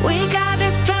 We got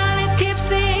this plan, it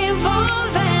keeps evolving.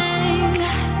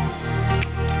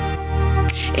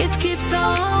 It keeps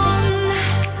on.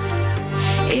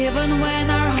 Even when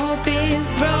our hope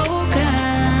is broken,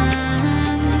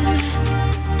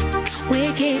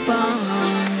 we keep on.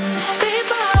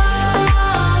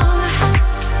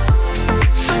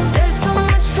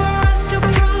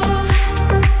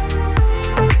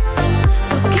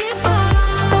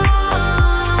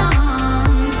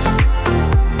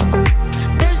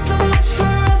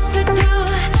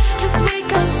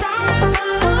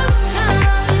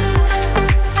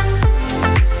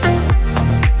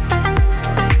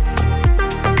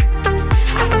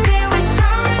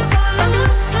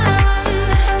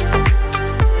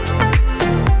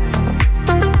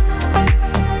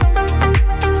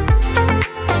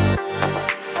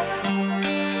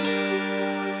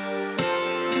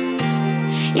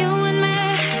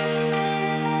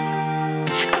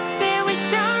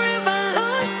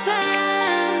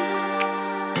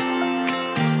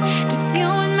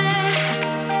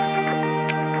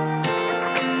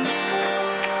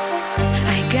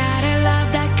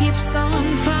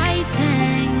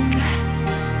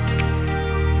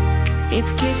 It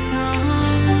keeps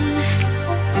on.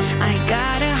 I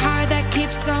got a heart that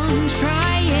keeps on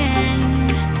trying.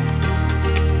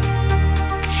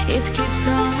 It keeps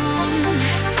on.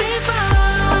 People,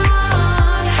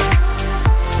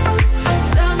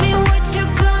 tell me what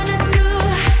you're gonna do.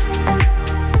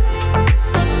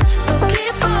 So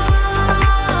keep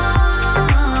on.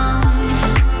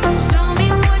 Show me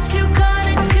what you're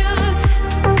gonna choose.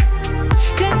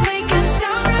 'Cause we can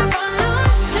start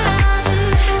revolution.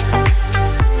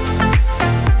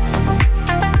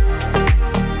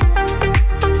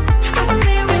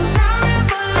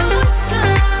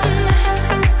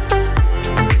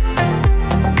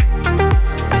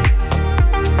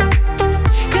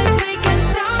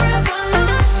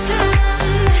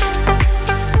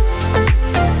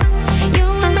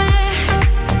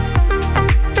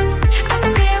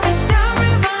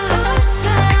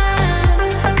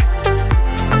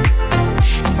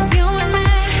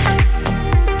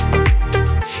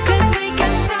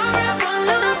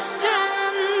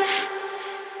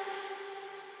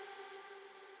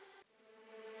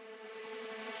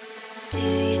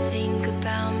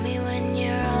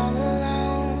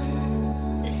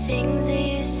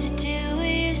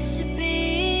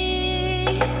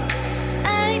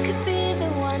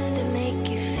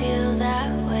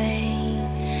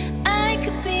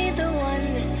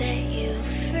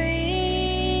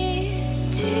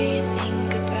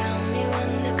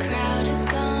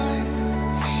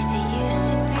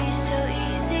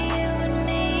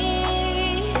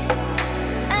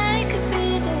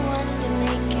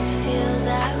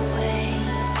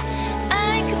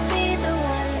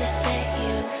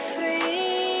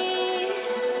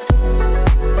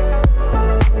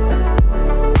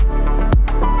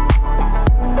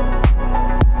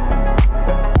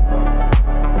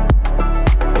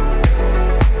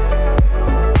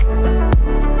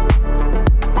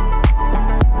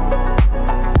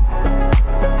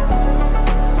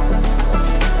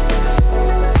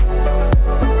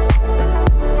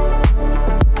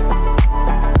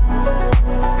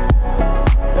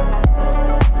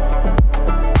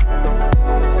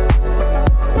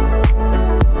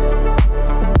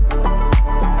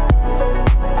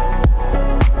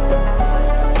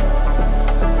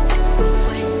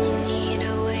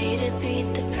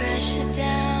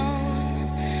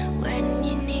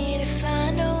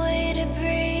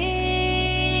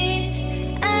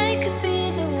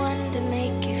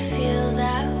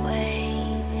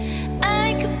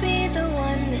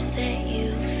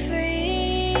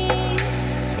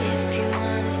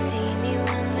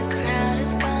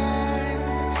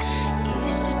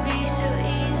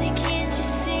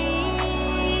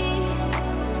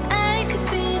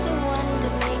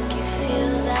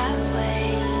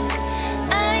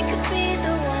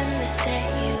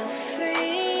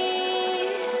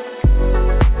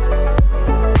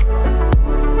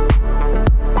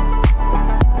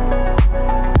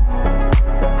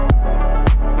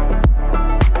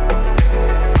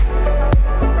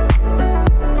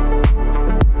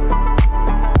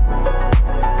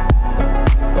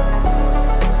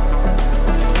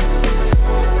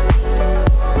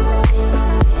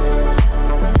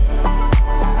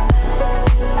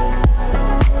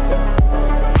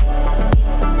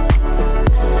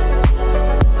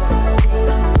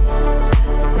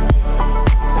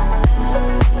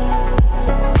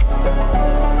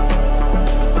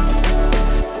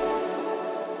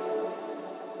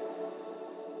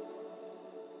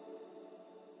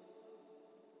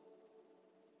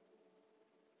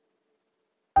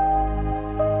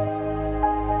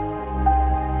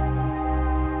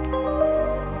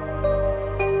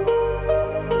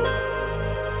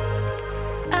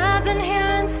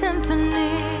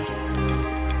 symphonies.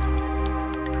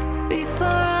 Before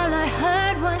all I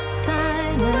heard was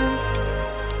silence,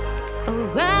 a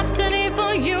rhapsody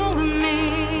for you and me.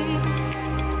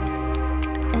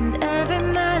 And every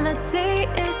melody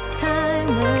is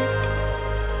timeless.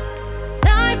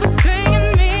 Life was stringing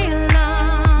me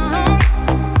along.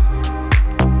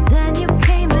 Then you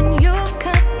came and you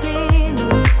cut me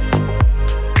loose.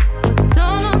 Was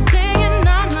solo singing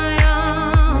on my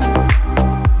own.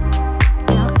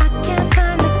 Now I can't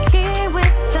find the key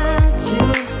without you.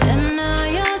 And now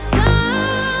your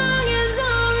song is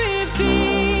on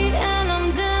repeat, and I'm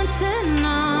dancing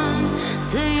on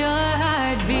to your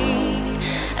heartbeat.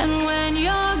 And when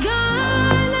you're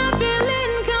gone, I feel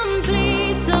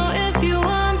incomplete. So if you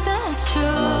want the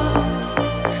truth,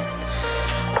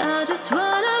 I just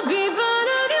wanna be part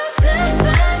of your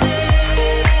symphony.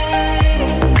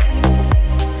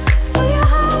 Will you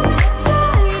hold me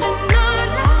tight and not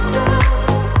let go?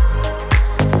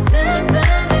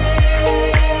 Symphony,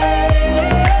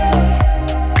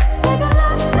 like a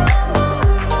love song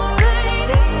on the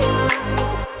radio.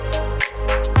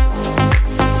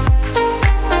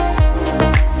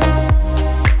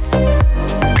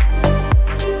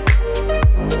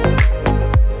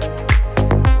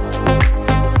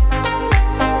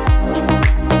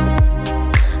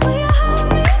 Will you hold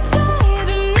me tight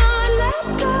and not let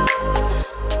go?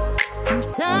 I'm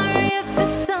sorry if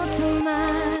it's all too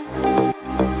much,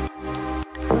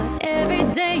 but every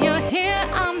day you're here,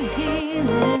 I'm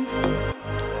healing.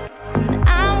 And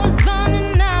I was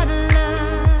running out of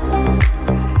love.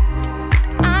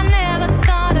 I never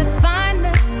thought I'd find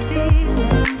this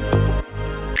feeling,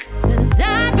 'cause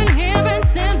I've been hearing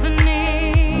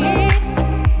symphonies.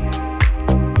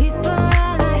 Before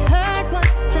all I heard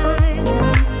was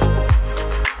silence,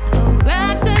 a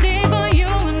rhapsody for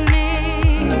you and me.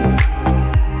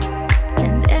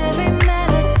 And every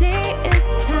melody is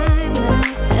timeless.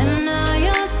 And now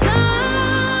your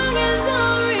song is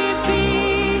on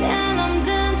repeat, and I'm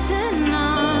dancing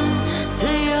on to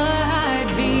your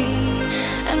heartbeat.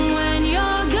 And when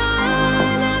you're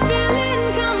gone, I feel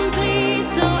incomplete.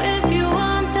 So if you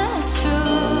want the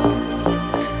truth,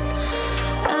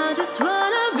 I just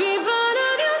wanna be part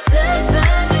of your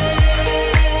symphony.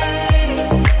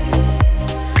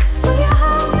 Will you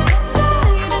hold me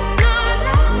tight and not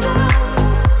let go?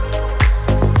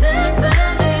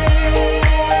 Symphony,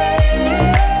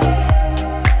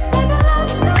 like a love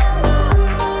song on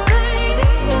the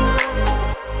radio.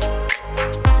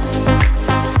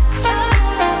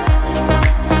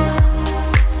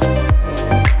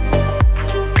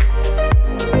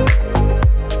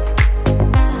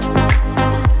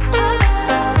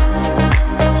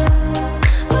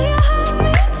 Will you hold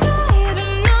me tight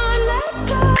and not let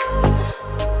go?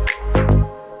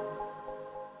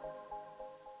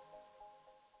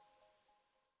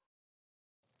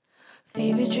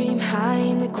 Fever dream high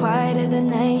in the quiet of the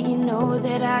night, you know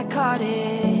that I caught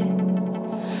it.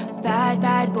 Bad,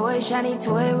 bad boy, shiny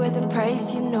toy with a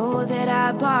price, you know that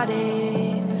I bought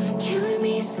it. Killing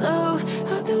me slow,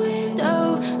 out the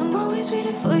window, I'm always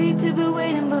waiting for you to be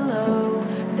waiting below.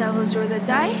 Devils roll the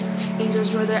dice,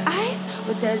 angels roll their eyes.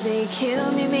 What doesn't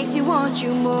kill me makes me want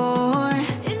you more.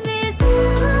 And it's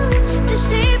you, the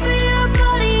shape of your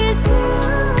body is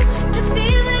blue. The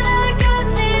feeling I got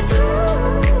is who.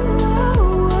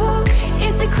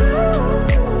 It's a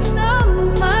cruel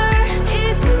summer,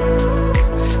 it's cool.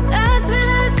 That's when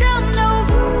I tell no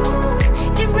rules.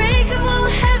 Unbreakable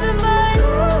heaven, but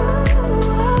ooh,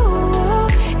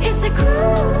 it's a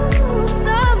cruel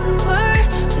summer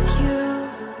with you.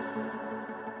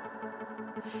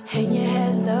 Hang your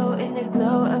head low in the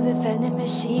glow of the vending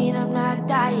machine, I'm not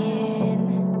dying.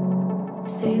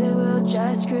 Say that we'll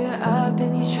just screw up in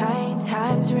these trying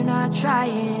times, we're not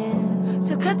trying.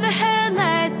 So cut the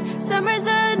headlights, summer's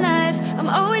a knife. I'm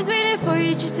always waiting for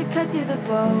you just to cut to the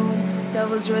bone.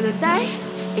 Devils roll the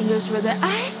dice, angels roll their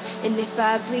eyes. And if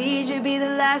I bleed, you'll be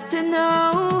the last to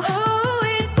know. Oh,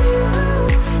 it's you,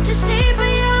 the shape of